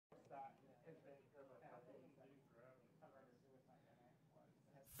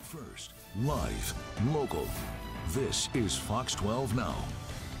First, live, local. This is Fox 12 Now.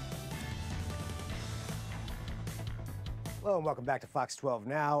 Hello and welcome back to Fox 12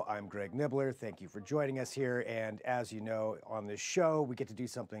 Now. I'm Greg Nibbler. Thank you for joining us here. And as you know, on this show, we get to do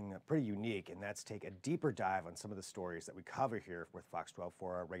something pretty unique, and that's take a deeper dive on some of the stories that we cover here with Fox 12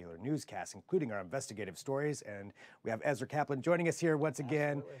 for our regular newscasts, including our investigative stories. And we have Ezra Kaplan joining us here once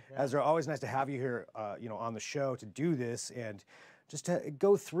again. Yeah. Ezra, always nice to have you here, on the show to do this and just to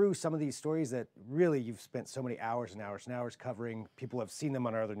go through some of these stories that really you've spent so many hours and hours and hours covering. People have seen them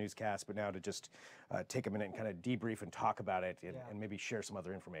on our other newscasts, but now to just take a minute and kind of debrief and talk about it and maybe share some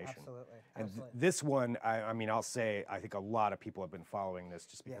other information. Absolutely. And this one, I mean, I'll say, I think a lot of people have been following this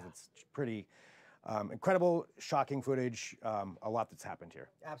just because it's pretty incredible, shocking footage, a lot that's happened here.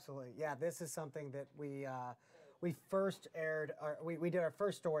 Absolutely. Yeah, this is something that we first aired, we did our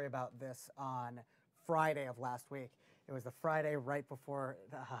first story about this on Friday of last week. It was the Friday right before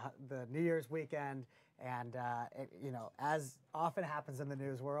the New Year's weekend, and as often happens in the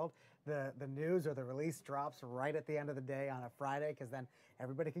news world, the news or the release drops right at the end of the day on a Friday, because then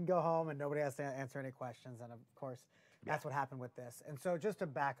everybody can go home and nobody has to answer any questions. And of course, that's what happened with this. And so just to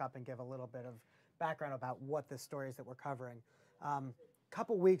back up and give a little bit of background about what the stories that we're covering. A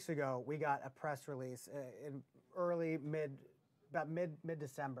couple weeks ago, we got a press release in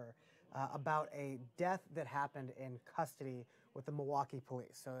mid-December. About a death that happened in custody with the Milwaukie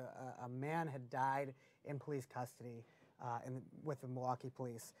police. So a man had died in police custody with the Milwaukie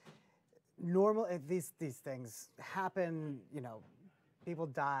police. These things happen, people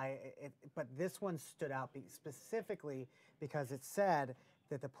die, but this one stood out specifically because it said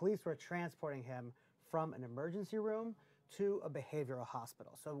that the police were transporting him from an emergency room to a behavioral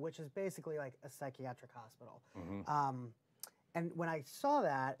hospital, so which is basically like a psychiatric hospital. Mm-hmm. And when I saw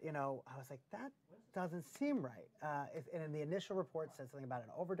that, I was like, that doesn't seem right. And in the initial report said something about an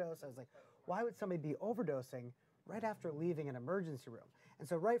overdose. I was like, why would somebody be overdosing right after leaving an emergency room? And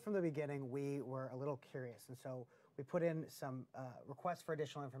so right from the beginning, we were a little curious. And so we put in some requests for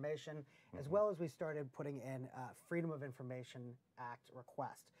additional information, as well as we started putting in Freedom of Information Act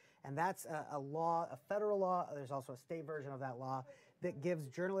request. And that's a law, a federal law. There's also a state version of that law that gives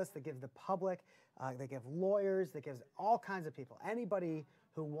journalists, that gives the public, they give lawyers, that gives all kinds of people, anybody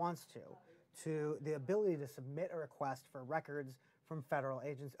who wants to the ability to submit a request for records from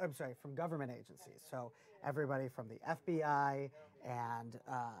from government agencies. So everybody from the FBI and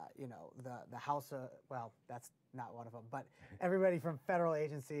the House of, well, that's not one of them, but everybody from federal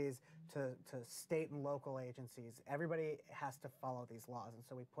agencies to state and local agencies, everybody has to follow these laws. And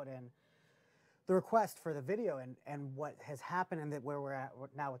so we put in the request for the video, and what has happened, and that where we're at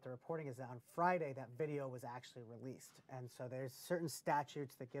now with the reporting, is that on Friday that video was actually released. And so there's certain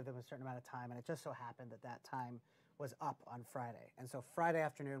statutes that give them a certain amount of time, and it just so happened that that time was up on Friday. And so Friday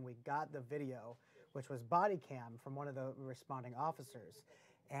afternoon we got the video, which was body cam from one of the responding officers,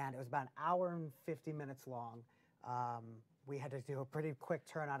 and it was about an hour and 50 minutes long. We had to do a pretty quick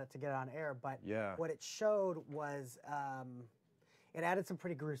turn on it to get it on air, but what it showed was it added some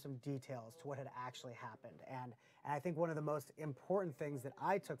pretty gruesome details to what had actually happened. And I think one of the most important things that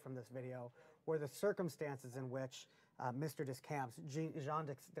I took from this video were the circumstances in which Mr. Descamps, Jean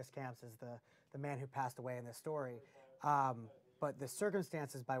Descamps is the man who passed away in this story, but the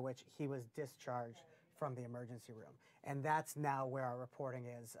circumstances by which he was discharged from the emergency room. And that's now where our reporting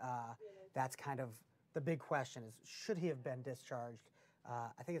is. That's kind of the big question is, should he have been discharged?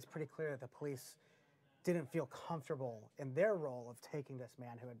 I think it's pretty clear that the police didn't feel comfortable in their role of taking this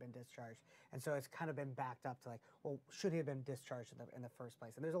man who had been discharged. And so it's kind of been backed up to like, well, should he have been discharged in the first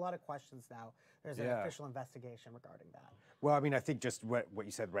place? And there's a lot of questions now. There's an official investigation regarding that. Well, I mean, I think just what you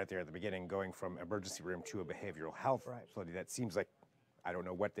said right there at the beginning, going from emergency room to a behavioral health facility, that seems like, I don't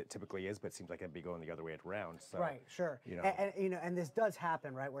know what that typically is, but it seems like it'd be going the other way around. So, right, sure. And this does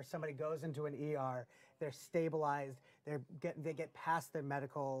happen, right, where somebody goes into an ER, they're stabilized, they get past their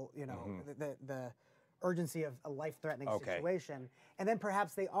medical, the urgency of a life-threatening situation, and then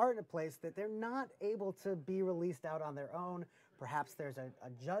perhaps they are in a place that they're not able to be released out on their own. Perhaps there's a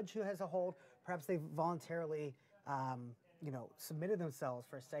judge who has a hold. Perhaps they voluntarily, submitted themselves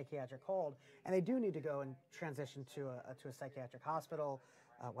for a psychiatric hold, and they do need to go and transition to a psychiatric hospital.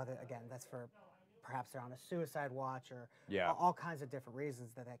 Whether again that's for perhaps they're on a suicide watch or all kinds of different reasons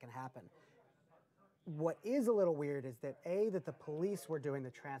that can happen. What is a little weird is that that the police were doing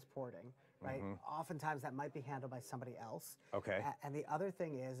the transporting. Right. Oftentimes that might be handled by somebody else. Okay. And the other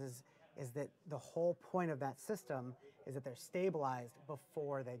thing is that the whole point of that system is that they're stabilized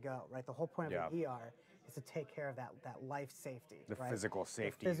before they go. Right. The whole point of an ER is to take care of that life safety. The right? physical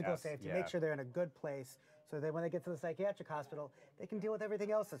safety. The physical yes, safety. yeah. Make sure they're in a good place so that when they get to the psychiatric hospital, they can deal with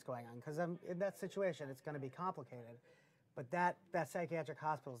everything else that's going on. Because in that situation, it's going to be complicated. But that psychiatric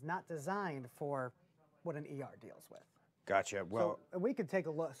hospital is not designed for what an ER deals with. Gotcha. Well, so we could take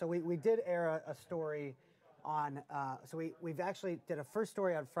a look. So we did air a story on, we've actually did a first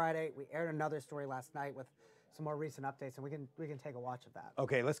story on Friday. We aired another story last night with some more recent updates, and we can take a watch of that.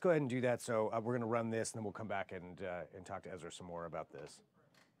 okay, let's go ahead and do that. So we're going to run this, and then we'll come back and talk to Ezra some more about this.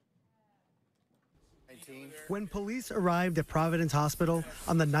 When police arrived at Providence Hospital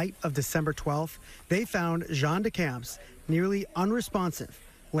on the night of December 12th, they found Jean DeCamps nearly unresponsive,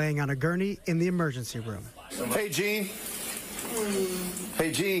 laying on a gurney in the emergency room. Hey, Gene.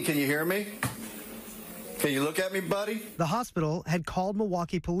 Hey, Gene, can you hear me? Can you look at me, buddy? The hospital had called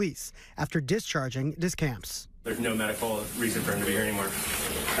Milwaukie police after discharging DeCamps. There's no medical reason for him to be here anymore.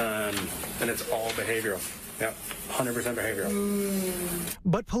 And it's all behavioral. Yeah, 100% behavioral.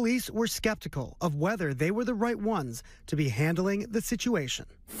 But police were skeptical of whether they were the right ones to be handling the situation.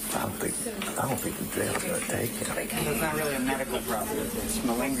 I don't think the jail's going to take him. It's not really a medical problem. It's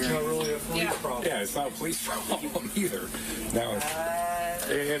malingering. It's not really a police problem. Yeah, it's not a police problem either. No,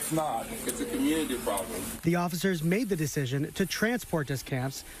 it's not. It's a community problem. The officers made the decision to transport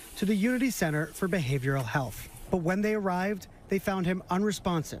DeCamps to the Unity Center for Behavioral Health. But when they arrived, they found him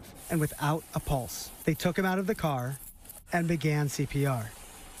unresponsive and without a pulse. They took him out of the car and began CPR.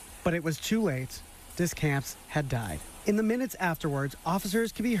 But it was too late. DeCamps had died. In the minutes afterwards,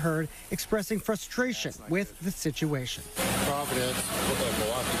 officers could be heard expressing frustration with the situation. Providence,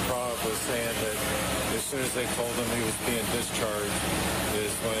 Milwaukie Prov was saying that as soon as they told him he was being discharged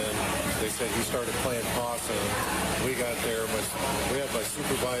is when they said he started playing possum. We got there, we had my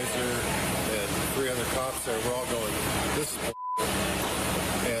supervisor and 3 other cops there. We're all going, this is bull.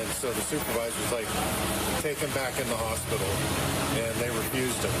 And so the supervisor's like, take him back in the hospital. And they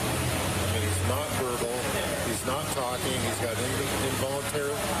refused him. I mean, he's not verbal. He's not talking. He's got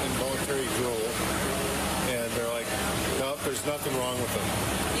involuntary drool. And they're like, nope, there's nothing wrong with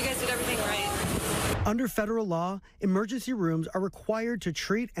him. You guys did everything right. Under federal law, emergency rooms are required to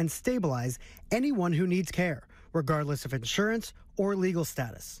treat and stabilize anyone who needs care, regardless of insurance or legal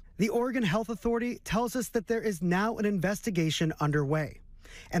status. The Oregon Health Authority tells us that there is now an investigation underway,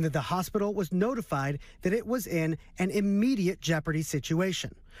 and that the hospital was notified that it was in an immediate jeopardy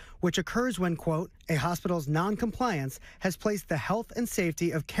situation, which occurs when, quote, a hospital's noncompliance has placed the health and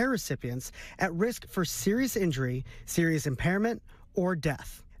safety of care recipients at risk for serious injury, serious impairment, or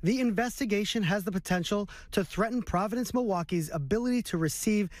death. The investigation has the potential to threaten Providence Milwaukee's ability to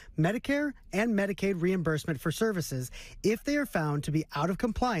receive Medicare and Medicaid reimbursement for services if they are found to be out of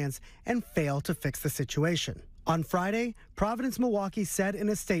compliance and fail to fix the situation. On Friday, Providence Milwaukie said in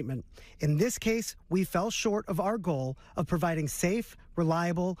a statement, in this case, we fell short of our goal of providing safe,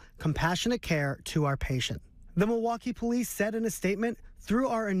 reliable, compassionate care to our patient. The Milwaukie police said in a statement, through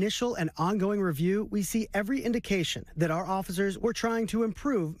our initial and ongoing review, we see every indication that our officers were trying to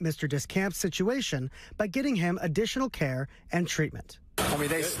improve Mr. DeCamps' situation by getting him additional care and treatment. I mean,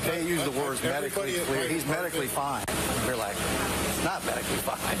 they use the words medically clear. He's medically fine. They're like, it's not medically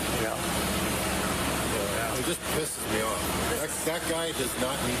fine. You know? It just pisses me off. That guy does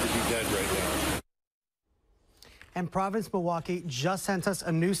not need to be dead right now. And Providence Milwaukie just sent us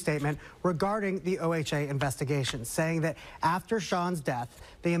a new statement regarding the OHA investigation, saying that after Sean's death,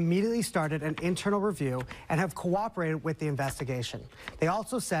 they immediately started an internal review and have cooperated with the investigation. They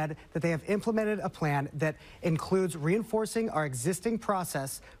also said that they have implemented a plan that includes reinforcing our existing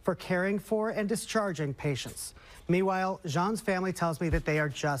process for caring for and discharging patients. Meanwhile, Jean's family tells me that they are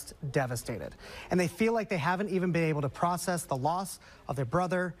just devastated, and they feel like they haven't even been able to process the loss of their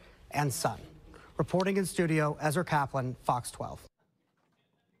brother and son. Reporting in studio, Ezra Kaplan, Fox 12.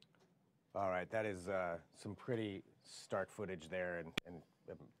 All right, that is some pretty stark footage there, and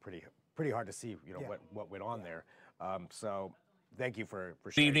pretty hard to see, you know, what went on there. So, thank you for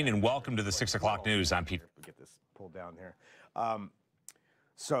Good sharing. evening and welcome to the 6 o'clock news. I'm Peter. Get this pulled down here.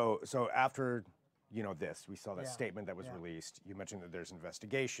 So after, you know, we saw that statement that was released. You mentioned that there's an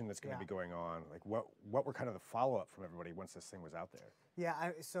investigation that's going to be going on. Like, what were kind of the follow-up from everybody once this thing was out there?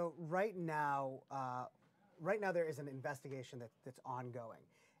 Yeah, so right now there is an investigation that's ongoing.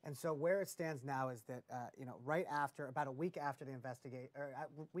 And so where it stands now is that, you know, about a week after the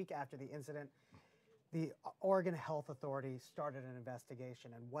week after the incident, the Oregon Health Authority started an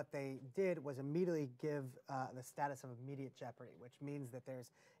investigation, and what they did was immediately give the status of immediate jeopardy, which means that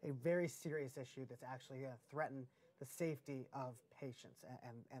there's a very serious issue that's actually going to threaten the safety of patients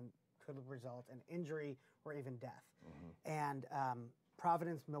and could result in injury or even death. And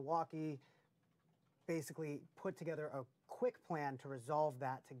Providence Milwaukie basically put together a quick plan to resolve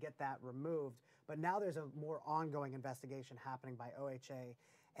that, to get that removed. But now there's a more ongoing investigation happening by OHA.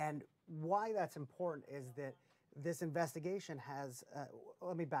 And why that's important is that this investigation has,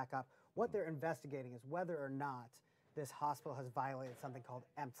 let me back up. What they're investigating is whether or not this hospital has violated something called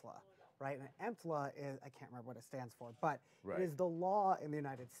EMTLA, right? And EMTLA is, I can't remember what it stands for, but it is the law in the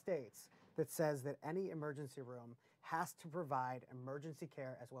United States that says that any emergency room has to provide emergency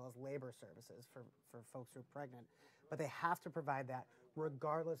care as well as labor services for folks who are pregnant. But they have to provide that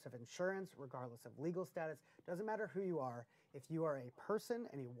regardless of insurance, regardless of legal status. Doesn't matter who you are. If you are a person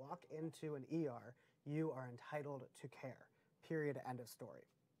and you walk into an ER, you are entitled to care, period, end of story.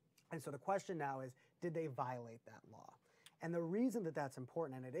 And so the question now is, did they violate that law? And the reason that that's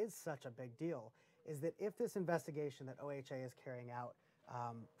important, and it is such a big deal, is that if this investigation that OHA is carrying out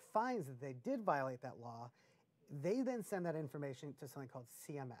finds that they did violate that law, they then send that information to something called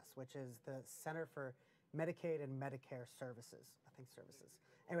CMS, which is the Center for Medicaid and Medicare Services, I think services.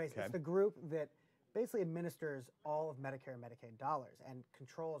 Anyways, it's the group that basically administers all of Medicare and Medicaid dollars and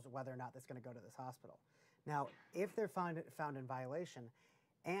controls whether or not that's going to go to this hospital. Now, if they're found in violation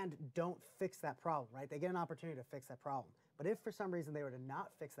and don't fix that problem, right, they get an opportunity to fix that problem. But if for some reason they were to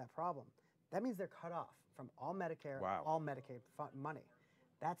not fix that problem, that means they're cut off from all Medicare, all Medicaid money.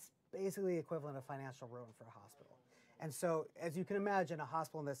 That's basically the equivalent of financial ruin for a hospital. And so, as you can imagine, a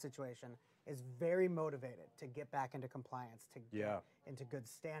hospital in this situation is very motivated to get back into compliance, to get into good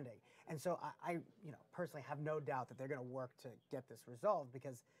standing. And so I personally have no doubt that they're going to work to get this resolved,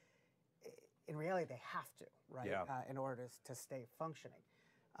 because in reality they have to, right, in order to stay functioning.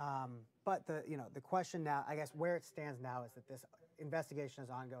 But the question now, I guess where it stands now, is that this investigation is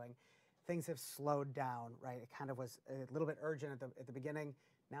ongoing. Things have slowed down, right? It kind of was a little bit urgent at the beginning.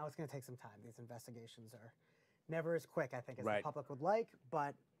 Now it's going to take some time. These investigations are never as quick, I think, as the public would like,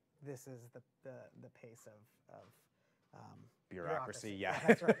 but this is the pace of bureaucracy. Yeah,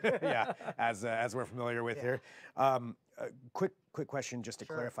 that's right. as we're familiar with here. Quick question, just to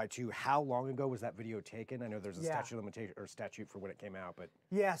clarify too. How long ago was that video taken? I know there's a statute of limitation or statute for when it came out, but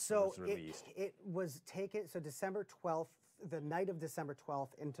so released. It was taken. So December 12th, the night of December 12th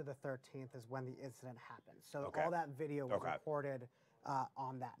into the 13th is when the incident happened. So all that video was recorded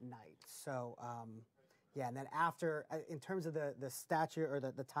on that night. So and then after, in terms of the statute or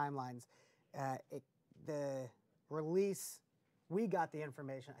the timelines, the release, we got the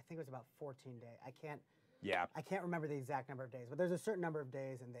information, I think it was about 14 days. I can't remember the exact number of days, but there's a certain number of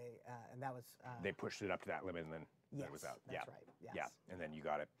days, and that was they pushed it up to that limit, and then it was out. That's right. Yes. Yeah, and then you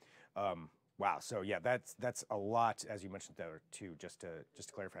got it. Wow. So that's a lot, as you mentioned there too. Just to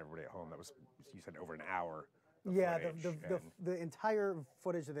clarify, everybody at home, that was, you said, over an hour. The entire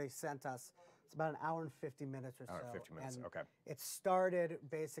footage that they sent us, it's about an hour and 50 minutes or so. Hour and 50 minutes. And okay. It started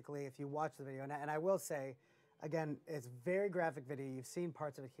basically, if you watch the video, and I will say, again, it's very graphic video. You've seen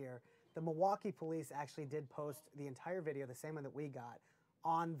parts of it here. The Milwaukie police actually did post the entire video, the same one that we got,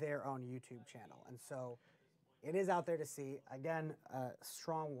 on their own YouTube channel. And so it is out there to see. Again,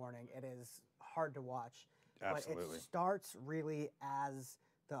 strong warning, it is hard to watch. Absolutely. But it starts really as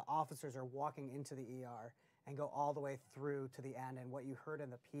the officers are walking into the ER and go all the way through to the end. And what you heard in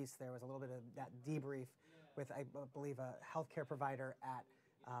the piece there was a little bit of that debrief with, I believe, a healthcare provider at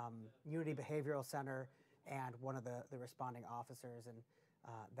Unity Behavioral Center and one of the responding officers, and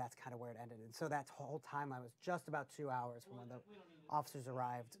that's kind of where it ended. And so that whole timeline was just about 2 hours from when the officers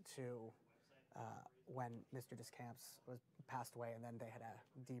arrived to when Mr. Discamps passed away, and then they had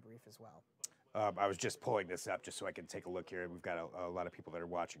a debrief as well. I was just pulling this up just so I could take a look here. We've got a lot of people that are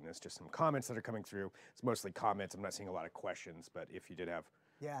watching this, just some comments that are coming through. It's mostly comments. I'm not seeing a lot of questions, but if you did have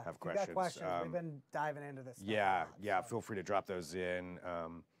questions. Got questions. We've been diving into this stuff feel free to drop those in.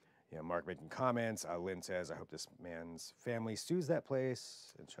 Mark making comments. Lynn says, I hope this man's family sues that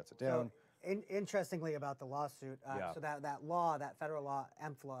place and shuts it down. So, interestingly about the lawsuit, so that law, that federal law,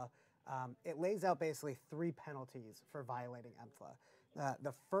 EMTLA, it lays out basically 3 penalties for violating EMTLA.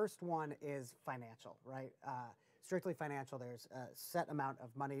 The first one is financial, right? Strictly financial. There's a set amount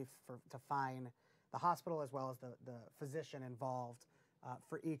of money to fine the hospital as well as the physician involved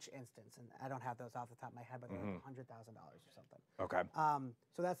for each instance. And I don't have those off the top of my head, but they're like $100,000 or something. Okay.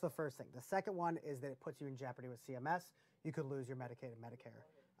 So that's the first thing. The second one is that it puts you in jeopardy with CMS. You could lose your Medicaid and Medicare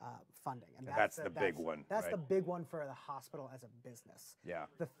funding. And that's the big one. That's the big one for the hospital as a business. Yeah.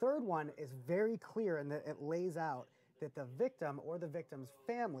 The third one is very clear in that it lays out that the victim or the victim's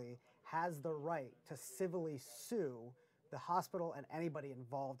family has the right to civilly sue the hospital and anybody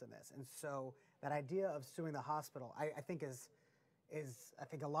involved in this. And so that idea of suing the hospital, I think is I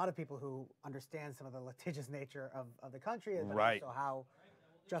think a lot of people who understand some of the litigious nature of the country and also how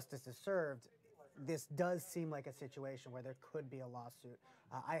justice is served this does seem like a situation where there could be a lawsuit.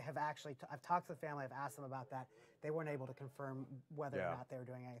 I've talked to the family, I've asked them about that. They weren't able to confirm whether or not they were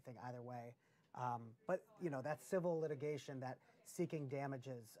doing anything either way. But that civil litigation, that seeking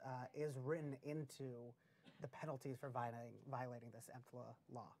damages is written into the penalties for violating this EMTLA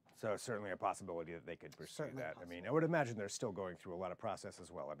law. So certainly a possibility that they could pursue that. I mean, I would imagine they're still going through a lot of process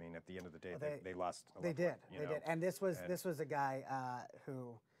as well. I mean, at the end of the day, they lost a lot. They did. And this was a guy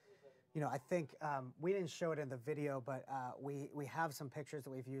who, I think we didn't show it in the video, but we have some pictures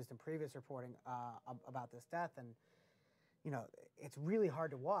that we've used in previous reporting about this death, and it's really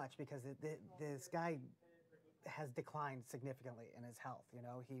hard to watch because this guy has declined significantly in his health.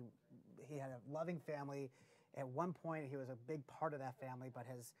 He had a loving family. At one point, he was a big part of that family, but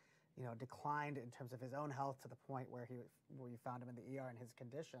has, declined in terms of his own health to the point where you found him in the ER in his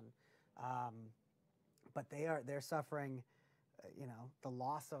condition. But they're suffering, the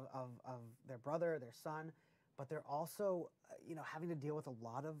loss of their brother, their son, but they're also, having to deal with a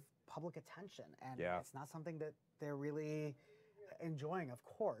lot of public attention, and it's not something that they're really enjoying, of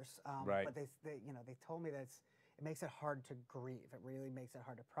course. Right. But they told me that it makes it hard to grieve. It really makes it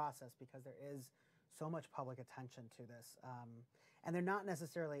hard to process because there is so much public attention to this. And they're not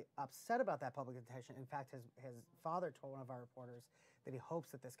necessarily upset about that public attention. In fact, his father told one of our reporters that he hopes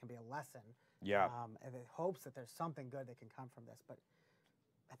that this can be a lesson. Yeah. And he hopes that there's something good that can come from this. But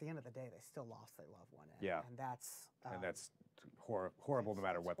at the end of the day, they still lost their loved one. And that's horrible no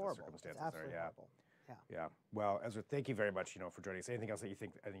matter what the horrible. circumstances It's absolutely are. horrible. Yeah. Well, Ezra, thank you very much, for joining us. Anything else that you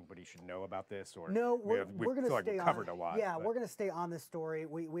think anybody should know about this? Or no, we're going to stay we've covered a lot. Yeah, we're going to stay on this story.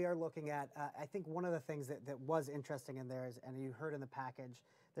 We are looking at, I think one of the things that was interesting in there is, and you heard in the package,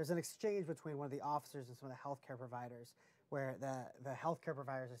 there's an exchange between one of the officers and some of the healthcare providers where the healthcare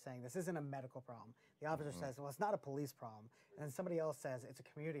providers are saying this isn't a medical problem. The officer says, well, it's not a police problem. And then somebody else says it's a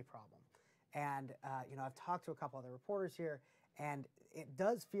community problem. And, I've talked to a couple other reporters here, and it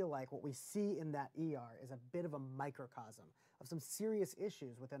does feel like what we see in that ER is a bit of a microcosm of some serious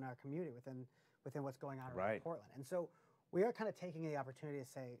issues within our community, within what's going on around Portland. And so we are kind of taking the opportunity to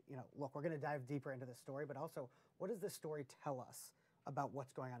say, look, we're going to dive deeper into this story, but also what does this story tell us about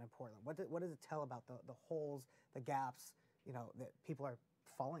what's going on in Portland? What does it tell about the holes, the gaps, that people are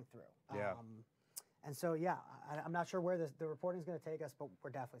falling through? Yeah. And so, I'm not sure where the reporting is going to take us, but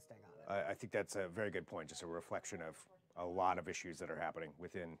we're definitely staying on it. I think that's a very good point, just a reflection of a lot of issues that are happening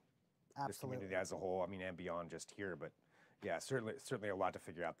within this community as a whole. I mean, and beyond just here, but yeah, certainly a lot to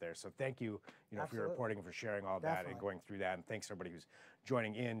figure out there. So thank you, for your reporting and for sharing all that and going through that. And thanks to everybody who's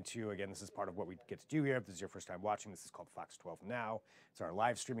joining in too. Again, this is part of what we get to do here. If this is your first time watching, this is called Fox 12 Now. It's our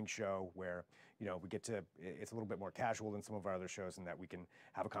live streaming show where, we get to, it's a little bit more casual than some of our other shows in that we can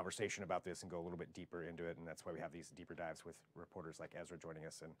have a conversation about this and go a little bit deeper into it. And that's why we have these deeper dives with reporters like Ezra joining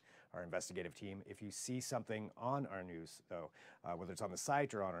us and our investigative team. If you see something on our news, though, whether it's on the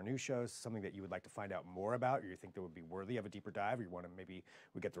site or on our news shows, something that you would like to find out more about, or you think that would be worthy of a deeper dive, or you want to maybe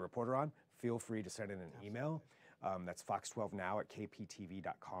we get the reporter on, feel free to send in an email. That's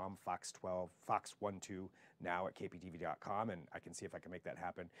fox12now@kptv.com, fox12now@kptv.com, and I can see if I can make that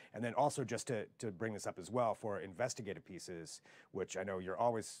happen. And then also just to bring this up as well for investigative pieces, which I know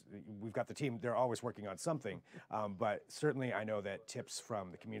we've got the team, they're always working on something, but certainly I know that tips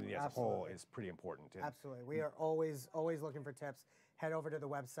from the community as a whole is pretty important. Absolutely. We are always looking for tips. Head over to the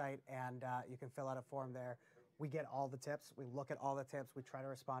website and you can fill out a form there. We get all the tips. We look at all the tips. We try to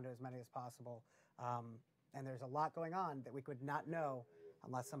respond to as many as possible. And there's a lot going on that we could not know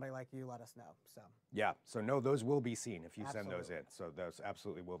unless somebody like you let us know. So no, those will be seen if you send those in. So those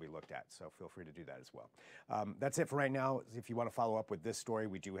absolutely will be looked at. So feel free to do that as well. That's it for right now. If you want to follow up with this story,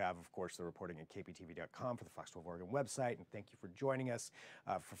 we do have, of course, the reporting at kptv.com for the Fox 12 Oregon website. And thank you for joining us.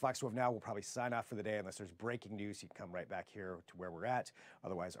 For Fox 12 Now, we'll probably sign off for the day unless there's breaking news. You can come right back here to where we're at.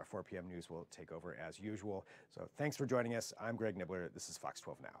 Otherwise, our 4 p.m. news will take over as usual. So thanks for joining us. I'm Greg Nibbler. This is Fox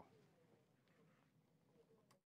 12 Now.